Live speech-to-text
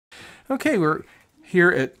Okay, we're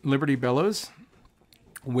here at Liberty Bellows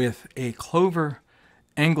with a Clover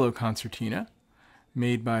Anglo Concertina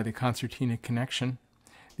made by the Concertina Connection.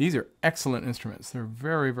 These are excellent instruments. They're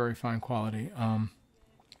very, very fine quality. A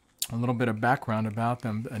little bit of background about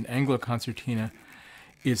them. An Anglo Concertina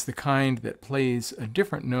is the kind that plays a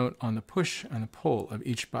different note on the push and the pull of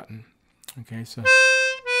each button. Okay, so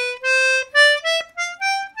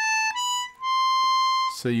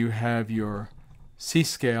you have your C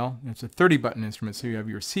scale. It's a 30-button instrument, so you have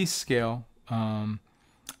your C scale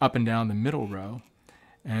up and down the middle row,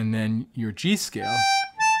 and then your G scale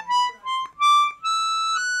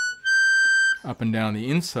up and down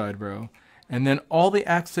the inside row, and then all the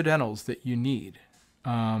accidentals that you need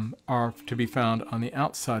are to be found on the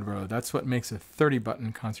outside row. That's what makes a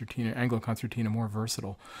 30-button concertina, Anglo Concertina, more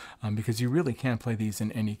versatile, because you really can play these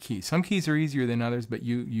in any key. Some keys are easier than others, but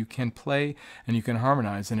you can play and you can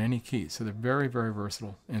harmonize in any key. So they're very, very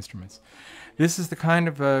versatile instruments. This is the kind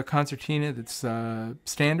of concertina that's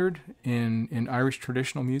standard in Irish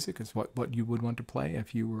traditional music. Is what you would want to play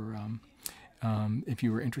if you were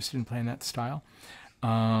interested in playing that style.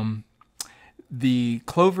 The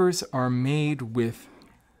Clovers are made with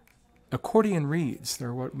accordion reeds.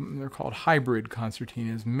 They're called hybrid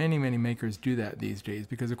concertinas. Many makers do that these days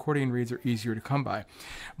because accordion reeds are easier to come by.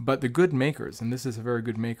 But the good makers, and this is a very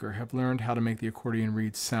good maker, have learned how to make the accordion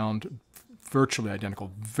reeds sound virtually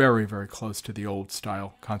identical, very, very close to the old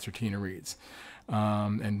style concertina reeds.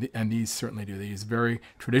 And these certainly do. They use very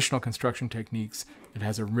traditional construction techniques. It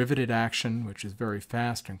has a riveted action, which is very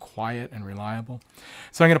fast and quiet and reliable.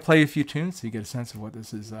 So I'm going to play a few tunes so you get a sense of what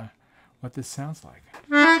this is, what this sounds like.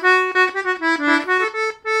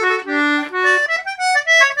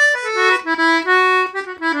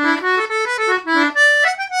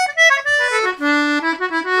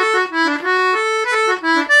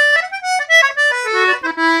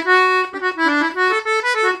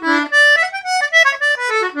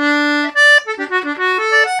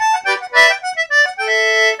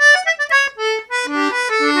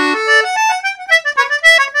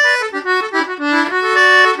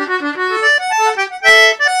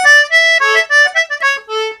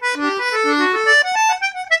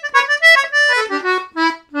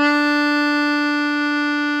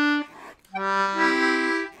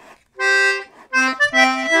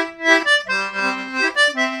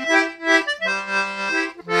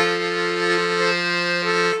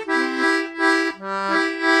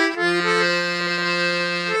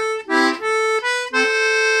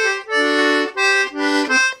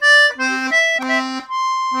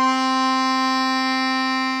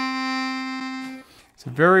 It's a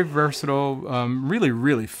very versatile,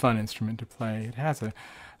 really fun instrument to play. It has a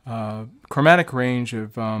chromatic range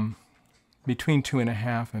of between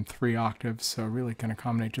 2.5 and 3 octaves, so really can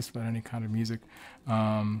accommodate just about any kind of music.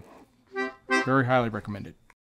 Very highly recommended.